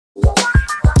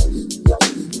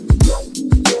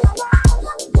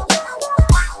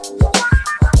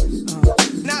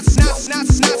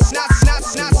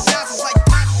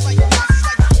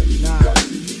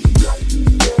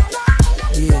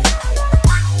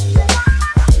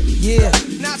Yeah.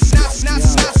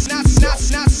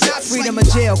 Freedom of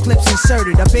jail, clips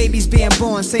inserted. A baby's being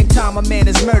born, same time a man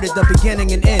is murdered. The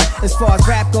beginning and end. As far as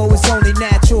rap go, it's only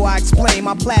natural. I explain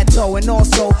my plateau and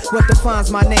also what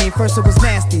defines my name. First it was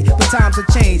nasty, but times have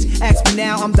changed. Ask me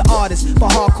now, I'm the artist. For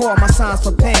hardcore, my signs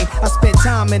for pain. I spent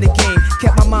time in the game,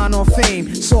 kept my mind on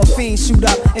fame. Saw a fiend shoot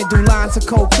up and do lines of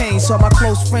cocaine. Saw my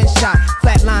close friend shot,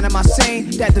 flatline am I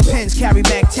sane? That depends, carry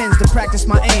back tens to practice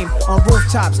my aim. On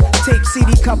rooftops, tape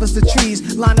CD covers the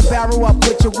trees. Line a barrel up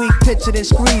with your weak picture, then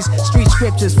squeeze. Street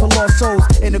scriptures for lost souls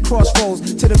in the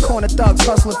crossroads. To the corner thugs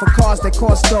hustling for cars that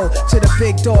cost dough. To the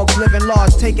big dogs living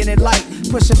large, taking it light.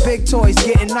 Pushing big toys,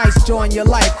 getting nice, join your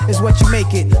life is what you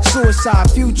make it.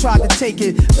 Suicide, few tried to take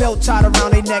it. Belt tied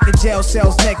around their neck in jail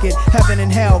cells naked. Heaven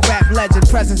and hell, rap legend,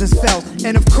 presence is felt.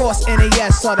 And of course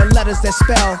NAS are the letters that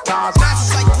spell.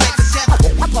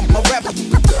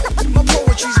 My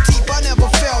poetry's deep, I never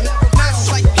fell.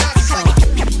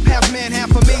 Half man,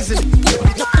 half amazing.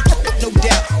 No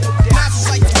doubt.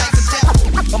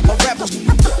 I'm a rebel.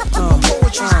 My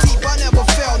poetry's deep, I never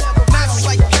fell.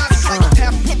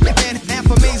 Half man, half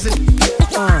amazing.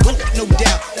 No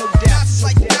doubt.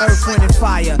 Earth, wind, and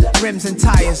fire, rims and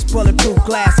tires, bulletproof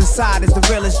glass inside is the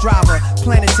realest driver.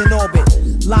 Planets in orbit,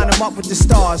 line them up with the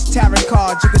stars. Tarot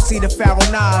cards, you can see the Pharaoh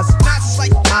Nas.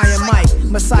 Iron Mike,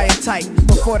 Messiah type.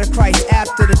 Before the Christ,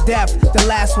 after the death, the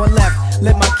last one left.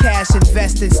 Let my cash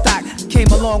invest in stock. Came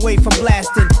a long way from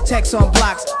blasting. Text on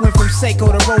blocks, went from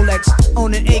Seiko to Rolex.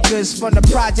 Owning acres from the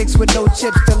projects with no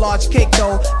chips to large cake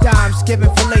dough. Dimes giving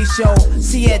fellatio,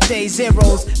 siete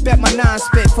zeros. Bet my nine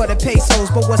spit for the pesos,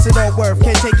 but what's it all worth?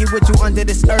 Can't take you with you under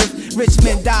this earth. Rich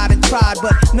men died and tried,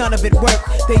 but none of it worked.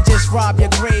 They just rob your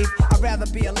grave. I'd rather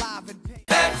be alive and pay.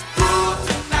 Let's go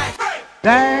tonight.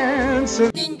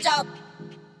 Dancing.